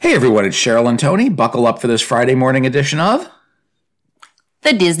Hey everyone, it's Cheryl and Tony. Buckle up for this Friday morning edition of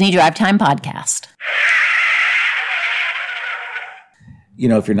the Disney Drive Time Podcast. You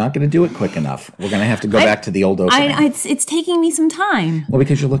know, if you're not going to do it quick enough, we're going to have to go back to the old opening. It's taking me some time. Well,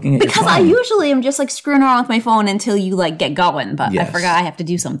 because you're looking at your phone. Because I usually am just screwing around with my phone until you get going, but yes. I forgot I have to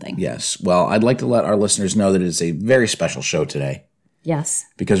do something. Yes. Well, I'd like to let our listeners know that it is a very special show today. Yes.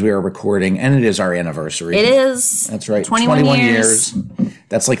 Because we are recording, and it is our anniversary. It is. That's right. 21 years.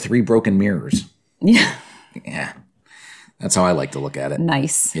 That's like 3 broken mirrors. Yeah. Yeah. That's how I like to look at it.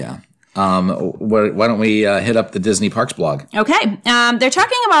 Nice. Yeah. Why don't we hit up the Disney Parks blog? Okay. They're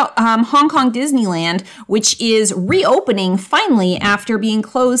talking about Hong Kong Disneyland, which is reopening finally after being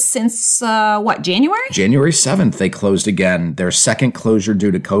closed since, January? January 7th, they closed again. Their second closure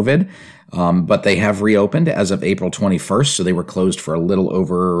due to COVID. But they have reopened as of April 21st, so they were closed for a little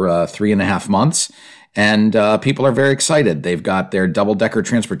over 3.5 months. And people are very excited. They've got their double-decker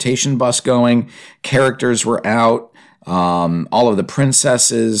transportation bus going. Characters were out. All of the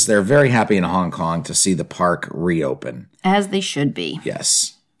princesses. They're very happy in Hong Kong to see the park reopen. As they should be.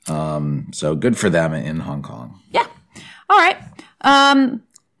 Yes. So good for them in Hong Kong. Yeah. All right.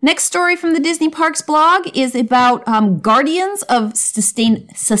 Next story from the Disney Parks blog is about Guardians of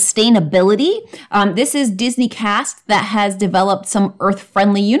Sustainability. This is Disney Cast that has developed some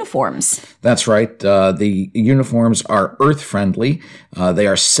Earth-friendly uniforms. That's right. The uniforms are Earth-friendly. They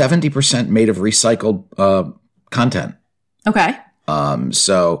are 70% made of recycled content. Okay.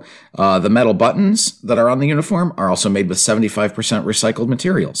 So the metal buttons that are on the uniform are also made with 75% recycled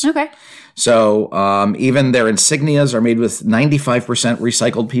materials. Okay. So even their insignias are made with 95%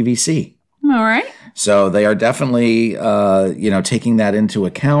 recycled PVC. All right. So they are definitely, taking that into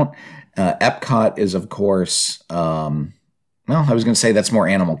account. Epcot is, of course, I was going to say that's more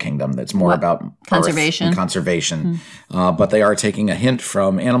Animal Kingdom. That's more about conservation. Earth and conservation. But they are taking a hint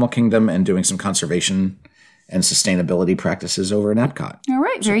from Animal Kingdom and doing some conservation and sustainability practices over in Epcot. All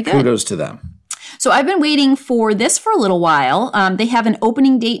right. Very good. Kudos to them. So I've been waiting for this for a little while. They have an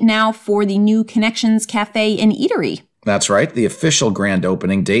opening date now for the new Connections Cafe and Eatery. That's right. The official grand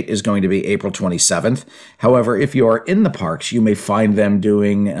opening date is going to be April 27th. However, if you are in the parks, you may find them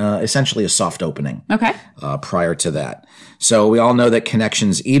doing essentially a soft opening. Okay. Prior to that. So we all know that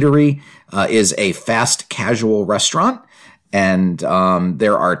Connections Eatery is a fast casual restaurant. And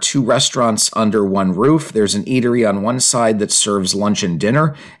there are 2 restaurants under one roof. There's an eatery on one side that serves lunch and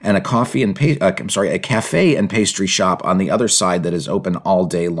dinner, and a cafe and pastry shop on the other side that is open all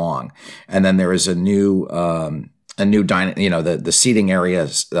day long. And then there is a new dining. The seating area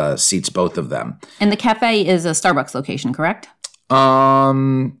seats both of them. And the cafe is a Starbucks location, correct?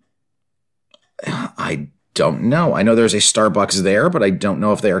 I don't know. I know there's a Starbucks there, but I don't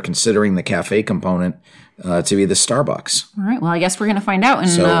know if they are considering the cafe component to be the Starbucks. All right. Well, I guess we're going to find out in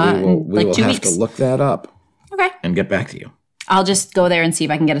we will 2 have weeks. to look that up. Okay. And get back to you. I'll just go there and see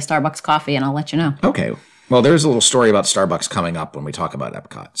if I can get a Starbucks coffee, and I'll let you know. Okay. Well, there's a little story about Starbucks coming up when we talk about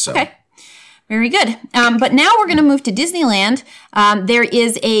Epcot. So. Okay. Very good. But now we're going to move to Disneyland. There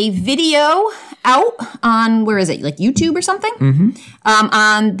is a video out on, where is it, like YouTube or something? Mm-hmm.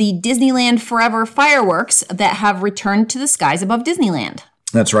 On the Disneyland Forever fireworks that have returned to the skies above Disneyland.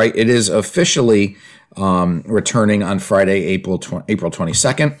 That's right. It is officially returning on Friday, April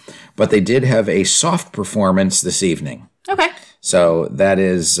 22nd, but they did have a soft performance this evening. Okay. So that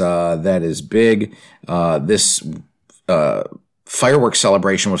is big. This fireworks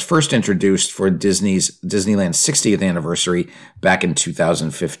celebration was first introduced for Disneyland's 60th anniversary back in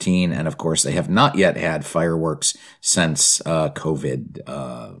 2015. And of course, they have not yet had fireworks since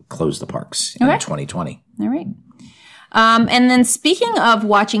COVID closed the parks in 2020. All right. And then speaking of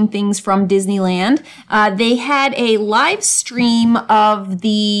watching things from Disneyland, they had a live stream of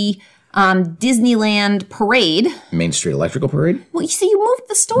the Disneyland parade. Main Street Electrical Parade? Well, you see, you moved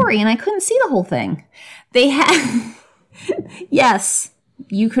the story and I couldn't see the whole thing. They had... Yes,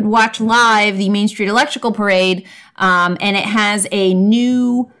 you could watch live the Main Street Electrical Parade, and it has a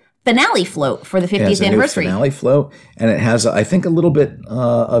new finale float for the 50th anniversary. New finale float, and it has, I think, a little bit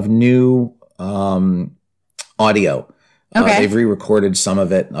of new audio. Okay. They've re-recorded some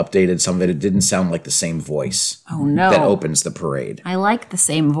of it, updated some of it. It didn't sound like the same voice. Oh, no. That opens the parade. I like the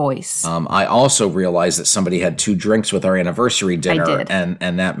same voice. I also realized that somebody had 2 drinks with our anniversary dinner. I did.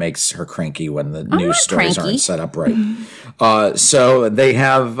 And that makes her cranky when the I'm news not stories cranky. aren't set up right. So they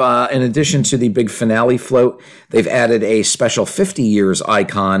have, in addition to the big finale float, they've added a special 50 years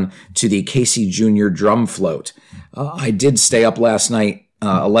icon to the Casey Jr. drum float. I did stay up last night.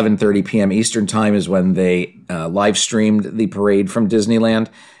 11:30 p.m. Eastern time is when they live streamed the parade from Disneyland,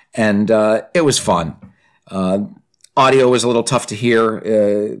 and it was fun. audio was a little tough to hear,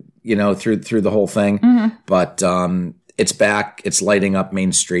 through the whole thing. Mm-hmm. But it's back. It's lighting up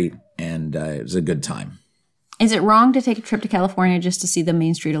Main Street, and it was a good time. Is it wrong to take a trip to California just to see the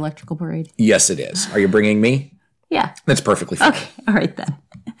Main Street Electrical Parade? Yes, it is. Are you bringing me? Yeah. That's perfectly fine. Okay. All right, then.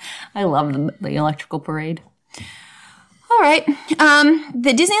 I love the Electrical Parade. All right.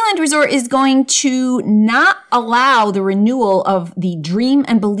 The Disneyland Resort is going to not allow the renewal of the Dream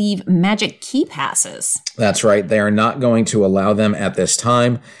and Believe Magic Key Passes. That's right. They are not going to allow them at this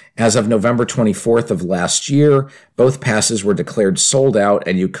time. As of November 24th of last year, both passes were declared sold out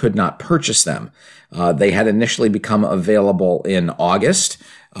and you could not purchase them. They had initially become available in August,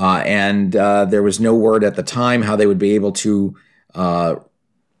 and there was no word at the time how they would be able to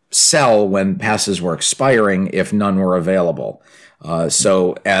sell when passes were expiring if none were available.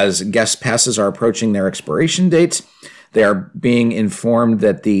 So as guest passes are approaching their expiration dates, they are being informed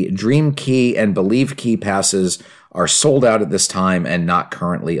that the Dream Key and Believe Key passes are sold out at this time and not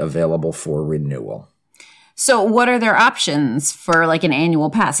currently available for renewal. So what are their options for like an annual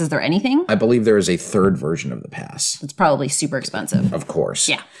pass? Is there anything? I believe there is a third version of the pass. It's probably super expensive. Of course.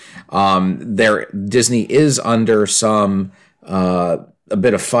 Yeah. Disney is under some a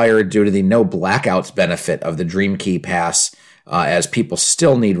bit of fire due to the no blackouts benefit of the Dream Key Pass, as people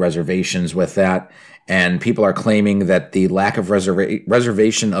still need reservations with that. And people are claiming that the lack of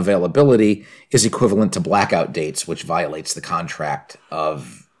reservation availability is equivalent to blackout dates, which violates the contract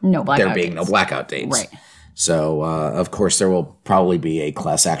of there being no blackout dates. Right. So, of course, there will probably be a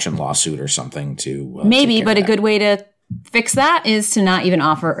class action lawsuit or something to maybe, but a good way to fix that is to not even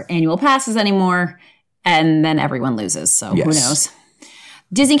offer annual passes anymore, and then everyone loses. So Who knows?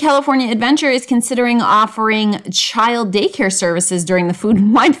 Disney California Adventure is considering offering child daycare services during the Food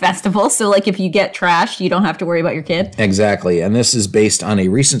and Wine Festival. So, like, if you get trashed, you don't have to worry about your kid. Exactly. And this is based on a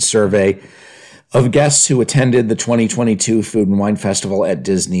recent survey of guests who attended the 2022 Food and Wine Festival at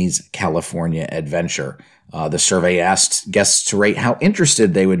Disney's California Adventure. The survey asked guests to rate how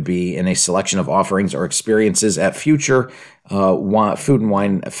interested they would be in a selection of offerings or experiences at future Food and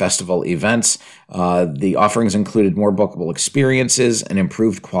Wine Festival events. The offerings included more bookable experiences, an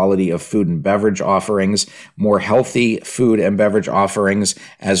improved quality of food and beverage offerings, more healthy food and beverage offerings,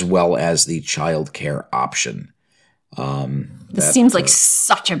 as well as the child care option. This seems like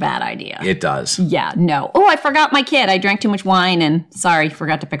such a bad idea. It does. Yeah, no. Oh, I forgot my kid. I drank too much wine and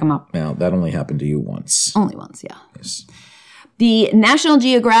forgot to pick him up. Now, that only happened to you once. Only once, yeah. Yes. The National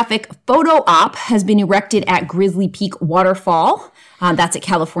Geographic Photo Op has been erected at Grizzly Peak Waterfall. That's at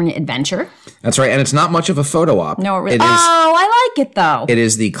California Adventure. That's right. And it's not much of a photo op. No, it really is. Oh, I like it, though. It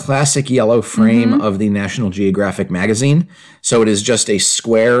is the classic yellow frame of the National Geographic magazine. So it is just a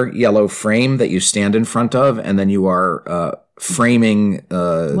square yellow frame that you stand in front of, and then you are framing...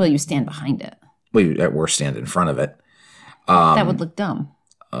 well, you stand behind it. We're standing in front of it. That would look dumb.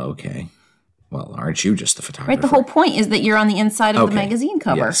 Okay. Well, aren't you just the photographer? Right, the whole point is that you're on the inside of the magazine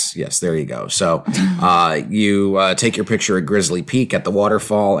cover. Yes, there you go. So you take your picture at Grizzly Peak at the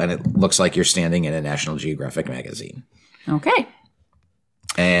waterfall, and it looks like you're standing in a National Geographic magazine. Okay.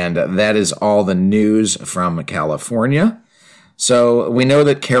 And that is all the news from California. So we know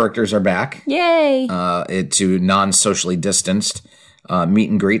that characters are back. Yay! To non-socially distanced meet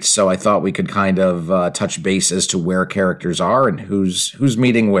and greets. So I thought we could kind of touch base as to where characters are and who's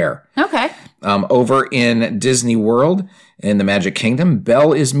meeting where. Okay. Over in Disney World, in the Magic Kingdom,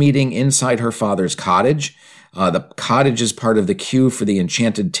 Belle is meeting inside her father's cottage. The cottage is part of the queue for the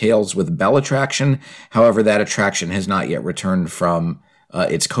Enchanted Tales with Belle attraction. However, that attraction has not yet returned from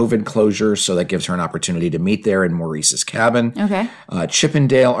its COVID closure, so that gives her an opportunity to meet there in Maurice's cabin. Okay. Chip and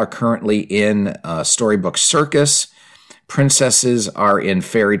Dale are currently in Storybook Circus. Princesses are in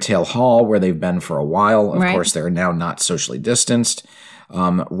Fairy Tale Hall, where they've been for a while. Of course, they're now not socially distanced.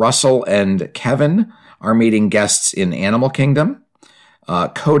 Russell and Kevin are meeting guests in Animal Kingdom.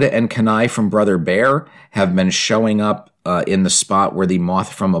 Coda and Kenai from Brother Bear have been showing up in the spot where the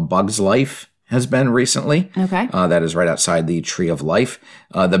moth from A Bug's Life has been recently. Okay. That is right outside the Tree of Life.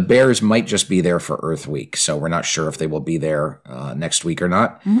 The bears might just be there for Earth Week, so we're not sure if they will be there next week or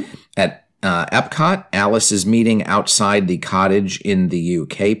not. Mm-hmm. At Epcot, Alice is meeting outside the cottage in the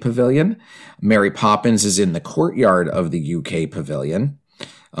UK pavilion. Mary Poppins is in the courtyard of the UK pavilion.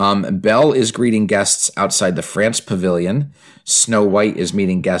 Belle is greeting guests outside the France pavilion. Snow White is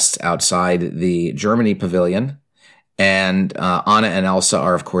meeting guests outside the Germany pavilion. And Anna and Elsa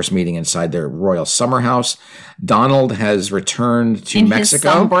are, of course, meeting inside their royal summer house. Donald has returned to Mexico.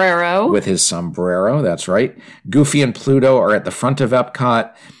 His sombrero. With his sombrero, that's right. Goofy and Pluto are at the front of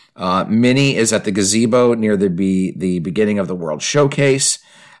Epcot. Minnie is at the gazebo near the beginning of the World Showcase.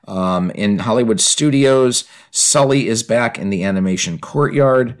 In Hollywood Studios, Sully is back in the animation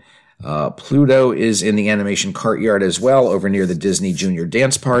courtyard. Pluto is in the animation courtyard as well, over near the Disney Junior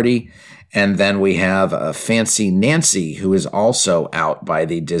Dance Party. And then we have Fancy Nancy, who is also out by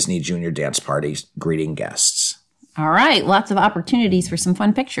the Disney Junior Dance Party greeting guests. All right. Lots of opportunities for some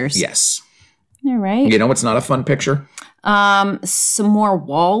fun pictures. Yes. All right. You know what's not a fun picture? Some more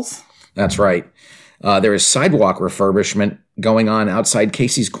walls. That's right. There is sidewalk refurbishment going on outside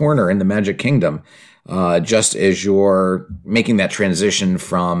Casey's Corner in the Magic Kingdom. Just as you're making that transition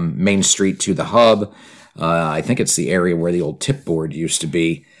from Main Street to the hub. I think it's the area where the old tip board used to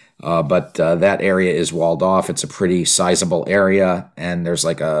be. But that area is walled off. It's a pretty sizable area, and there's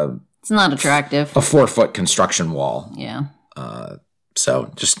like it's not attractive. A 4-foot construction wall. Yeah.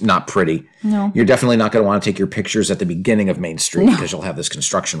 So just not pretty. No. You're definitely not going to want to take your pictures at the beginning of Main Street because you'll have this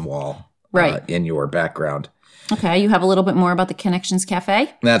construction wall in your background. Okay, you have a little bit more about the Connections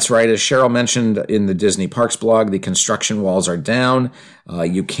Cafe? That's right. As Cheryl mentioned in the Disney Parks blog, the construction walls are down.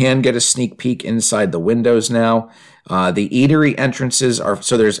 You can get a sneak peek inside the windows now. The eatery entrances are,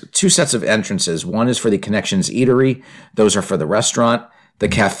 so there's 2 sets of entrances. One is for the Connections Eatery. Those are for the restaurant. The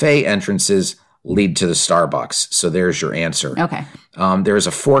cafe entrances lead to the Starbucks. So there's your answer. Okay. There is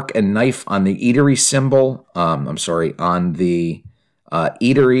a fork and knife on the eatery symbol. On the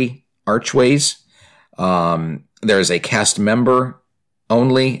eatery archways. There's a cast member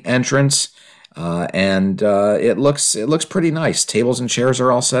only entrance. And it looks pretty nice. Tables and chairs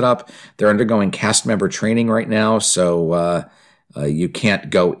are all set up. They're undergoing cast member training right now, so you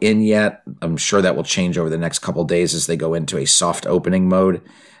can't go in yet. I'm sure that will change over the next couple days as they go into a soft opening mode.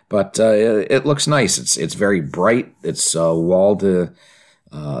 But it looks nice. It's very bright. It's wall to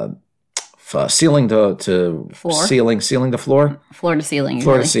ceiling to floor. Ceiling to floor. Floor to ceiling.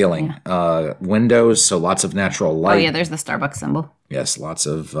 Floor to ceiling. Yeah. Windows, so lots of natural light. Oh yeah, there's the Starbucks symbol. Yes, lots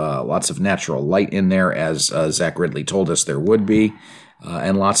of natural light in there, as Zach Ridley told us there would be,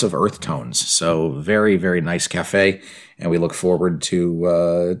 and lots of earth tones. So very, very nice cafe, and we look forward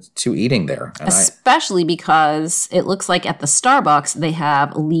to eating there. And especially because it looks like at the Starbucks they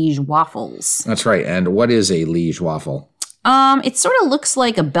have Liege waffles. That's right. And what is a Liege waffle? It sort of looks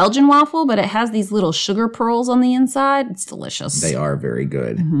like a Belgian waffle, but it has these little sugar pearls on the inside. It's delicious. They are very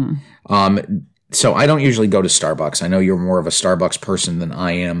good. Mm-hmm. So I don't usually go to Starbucks. I know you're more of a Starbucks person than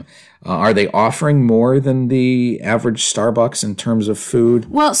I am. Are they offering more than the average Starbucks in terms of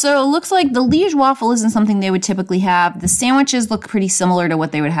food? Well, so it looks like the Liege waffle isn't something they would typically have. The sandwiches look pretty similar to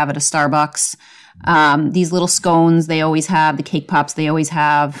what they would have at a Starbucks. These little scones they always have. The cake pops they always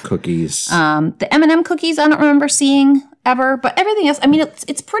have. Cookies. The M&M cookies I don't remember seeing ever, but everything else, I mean,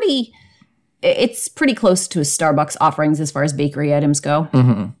 it's pretty close to a Starbucks offerings as far as bakery items go.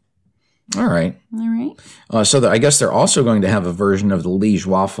 Mm-hmm. All right. So I guess they're also going to have a version of the Liege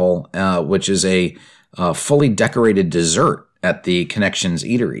waffle, which is a fully decorated dessert at the Connections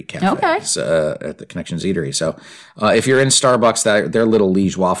Eatery Cafe. Okay. At the Connections Eatery. So if you're in Starbucks, their little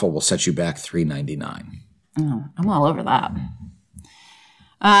Liege waffle will set you back $3.99. Oh, I'm all over that.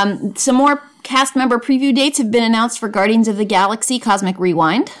 Some more cast member preview dates have been announced for Guardians of the Galaxy Cosmic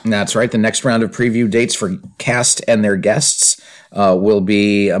Rewind. That's right. The next round of preview dates for cast and their guests will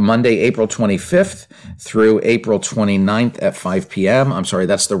be Monday, April 25th through April 29th at 5 p.m. I'm sorry,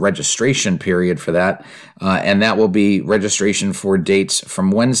 that's the registration period for that. And that will be registration for dates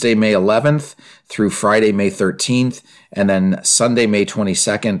from Wednesday, May 11th through Friday, May 13th, and then Sunday, May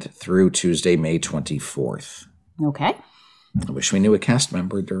 22nd through Tuesday, May 24th. Okay. I wish we knew a cast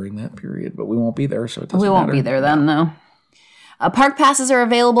member during that period, but we won't be there, so it doesn't matter. We won't be there then, no. Park passes are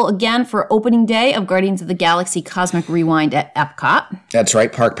available again for opening day of Guardians of the Galaxy Cosmic Rewind at Epcot. That's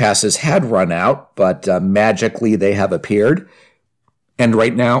right. Park passes had run out, but magically they have appeared. And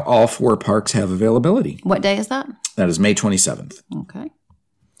right now, all 4 parks have availability. What day is that? That is May 27th. Okay.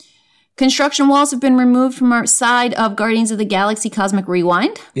 Construction walls have been removed from our side of Guardians of the Galaxy Cosmic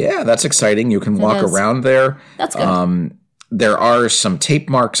Rewind. Yeah, that's exciting. You can walk around there. That's good. There are some tape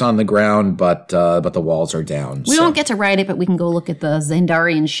marks on the ground, but the walls are down. We don't get to ride it, but we can go look at the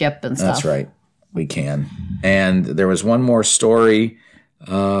Xandarian ship and stuff. That's right. We can. And there was one more story,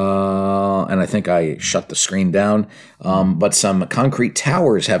 and I think I shut the screen down, but some concrete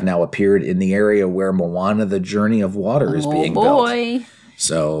towers have now appeared in the area where Moana, the Journey of Water is being built. Oh, boy.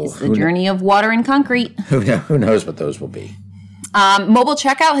 So it's the Journey of Water and Concrete. Who knows what those will be. Mobile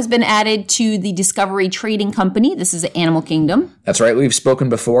checkout has been added to the Discovery Trading Company. This is at Animal Kingdom. That's right. We've spoken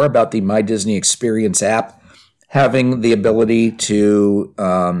before about the My Disney Experience app having the ability to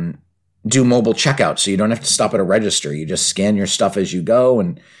do mobile checkout. So you don't have to stop at a register. You just scan your stuff as you go.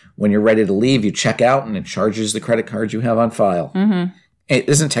 And when you're ready to leave, you check out and it charges the credit card you have on file. Mm-hmm.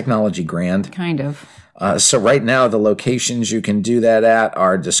 Isn't technology grand? Kind of. So right now, the locations you can do that at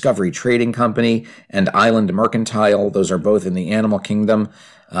are Discovery Trading Company and Island Mercantile. Those are both in the Animal Kingdom.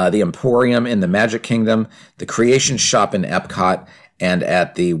 The Emporium in the Magic Kingdom. The Creation Shop in Epcot. And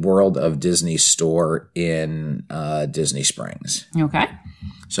at the World of Disney store in Disney Springs. Okay.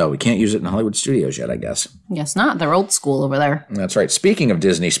 So we can't use it in Hollywood Studios yet, I guess. Guess not. They're old school over there. That's right. Speaking of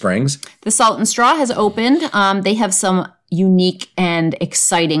Disney Springs. The Salt and Straw has opened. They have some unique and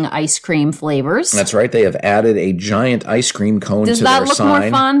exciting ice cream flavors. That's right. They have added a giant ice cream cone to their sign. Does that look more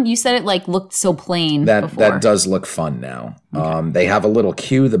fun? You said it looked so plain before. That does look fun now. Okay. They have a little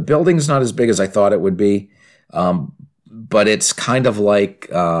queue. The building's not as big as I thought it would be. But it's kind of like,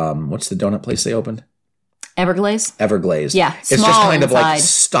 what's the donut place they opened? Everglaze? Everglaze. Yeah, it's just kind of like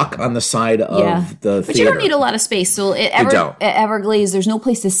stuck on the side of the theater. But you don't need a lot of space. So at Everglaze, there's no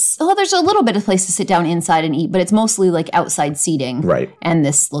place to... there's a little bit of place to sit down inside and eat, but it's mostly like outside seating. Right. And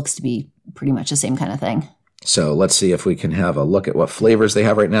this looks to be pretty much the same kind of thing. So let's see if we can have a look at what flavors they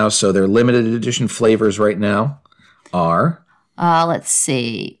have right now. So their limited edition flavors right now are... let's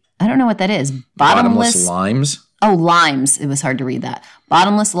see. I don't know what that is. Bottomless limes. Oh, limes. It was hard to read that.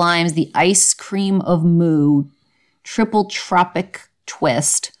 Bottomless limes, the ice cream of Moo, triple tropic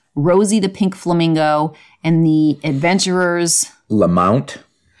twist, Rosie the pink flamingo, and the adventurers. Lamount.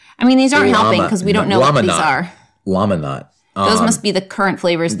 I mean, these aren't helping because we don't know what these are. Laminat. Those must be the current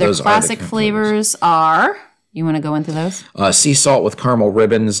flavors. Their classic flavors are... You want to go into those? Sea salt with caramel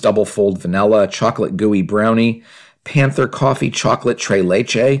ribbons, double fold vanilla, chocolate gooey brownie, Panther coffee chocolate tres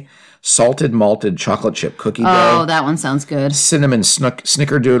leche, salted malted chocolate chip cookie dough. Oh, that one sounds good. Cinnamon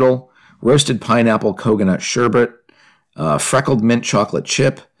snickerdoodle, roasted pineapple coconut sherbet, freckled mint chocolate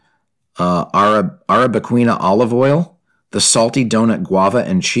chip, arabiquina olive oil, the salty donut guava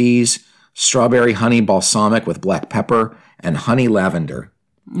and cheese, strawberry honey balsamic with black pepper, and honey lavender.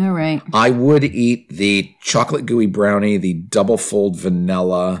 All right. I would eat the chocolate gooey brownie, the double fold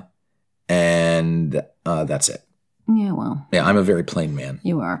vanilla, and that's it. Yeah, well. Yeah, I'm a very plain man.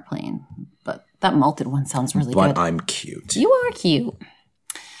 You are plain, but that malted one sounds really good. But I'm cute. You are cute.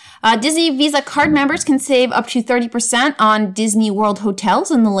 Disney Visa card members can save up to 30% on Disney World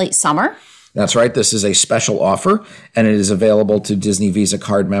hotels in the late summer. That's right. This is a special offer, and it is available to Disney Visa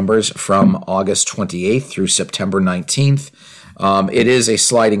card members from August 28th through September 19th. It is a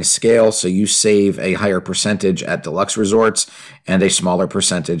sliding scale, so you save a higher percentage at deluxe resorts and a smaller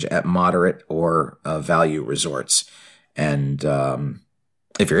percentage at moderate or value resorts. And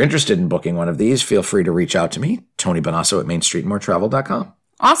if you're interested in booking one of these, feel free to reach out to me, Tony Bonasso at MainStreetMoreTravel.com.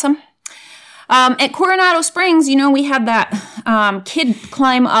 Awesome. At Coronado Springs, we had that kid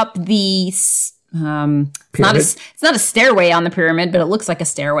climb up the... it's not a stairway on the pyramid, but it looks like a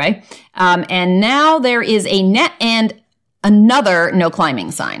stairway. And now there is a net and another no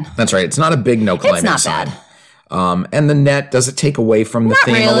climbing sign. That's right. It's not a big no climbing sign. It's not bad. And the net, does it take away from the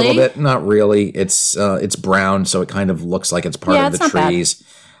theme a little bit? Not really. It's brown, so it kind of looks like it's part of the trees.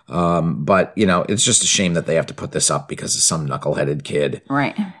 But, it's just a shame that they have to put this up because of some knuckleheaded kid.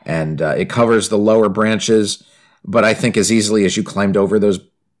 Right. And it covers the lower branches, but I think as easily as you climbed over those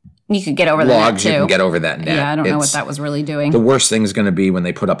you could get over the logs, net too. You can get over that net. Yeah, I don't know what that was really doing. The worst thing is going to be when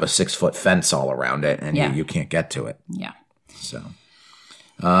they put up a 6-foot fence all around it and you can't get to it. Yeah. So,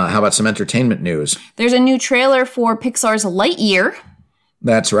 how about some entertainment news? There's a new trailer for Pixar's Lightyear.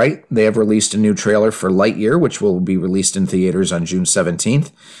 That's right. They have released a new trailer for Lightyear, which will be released in theaters on June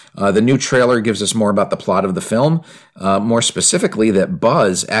 17th. The new trailer gives us more about the plot of the film, more specifically that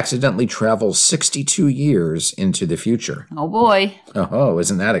Buzz accidentally travels 62 years into the future. Oh, boy. Oh,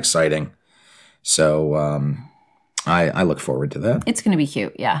 isn't that exciting? So I look forward to that. It's going to be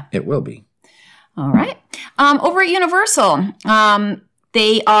cute, yeah. It will be. All right. Over at Universal,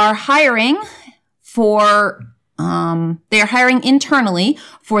 they are hiring for... they are hiring internally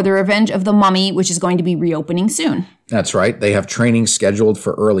for the Revenge of the Mummy, which is going to be reopening soon. That's right. They have training scheduled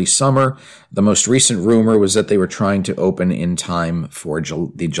for early summer. The most recent rumor was that they were trying to open in time for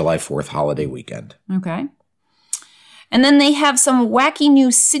the July 4th holiday weekend. Okay. And then they have some wacky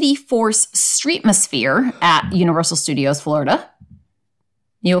new City Force Streetmosphere at Universal Studios Florida.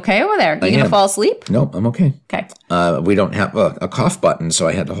 You okay over there? You going to fall asleep? Nope, I'm okay. Okay. We don't have a cough button, so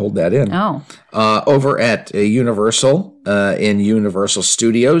I had to hold that in. Oh. Over at Universal, in Universal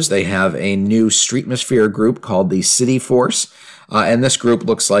Studios, they have a new Streetmosphere group called the City Force. And this group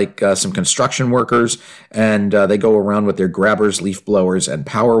looks like some construction workers, and they go around with their grabbers, leaf blowers, and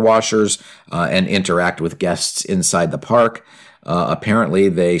power washers, and interact with guests inside the park. Apparently,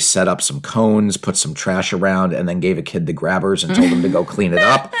 they set up some cones, put some trash around, and then gave a kid the grabbers and told him to go clean it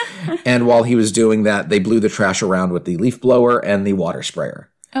up. And while he was doing that, they blew the trash around with the leaf blower and the water sprayer.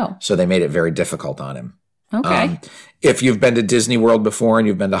 Oh. So they made it very difficult on him. Okay. If you've been to Disney World before and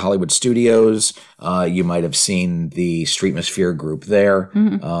you've been to Hollywood Studios, you might have seen the Streetmosphere group there,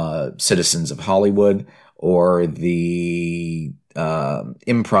 Citizens of Hollywood, or the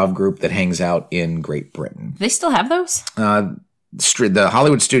improv group that hangs out in Great Britain. They still have those? The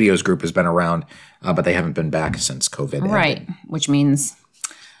Hollywood Studios group has been around, but they haven't been back since COVID ended. Right, which means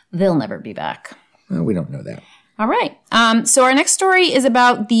they'll never be back. We don't know that. All right. So our next story is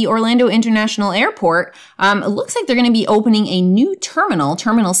about the Orlando International Airport. It looks like they're going to be opening a new terminal,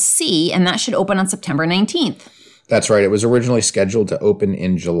 Terminal C, and that should open on September 19th. That's right. It was originally scheduled to open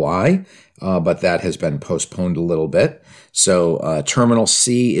in July, but that has been postponed a little bit. So Terminal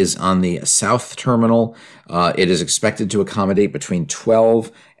C is on the South Terminal. It is expected to accommodate between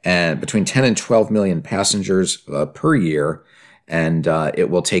 10 and 12 million passengers per year. And it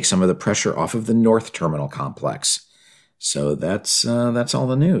will take some of the pressure off of the North Terminal complex. So that's all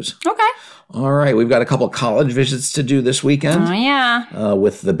the news. Okay. All right. We've got a couple college visits to do this weekend. Oh, yeah.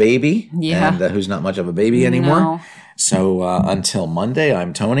 With the baby. Yeah. And who's not much of a baby anymore. No. So until Monday,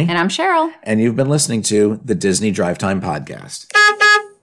 I'm Tony. And I'm Cheryl. And you've been listening to the Disney Drive Time Podcast.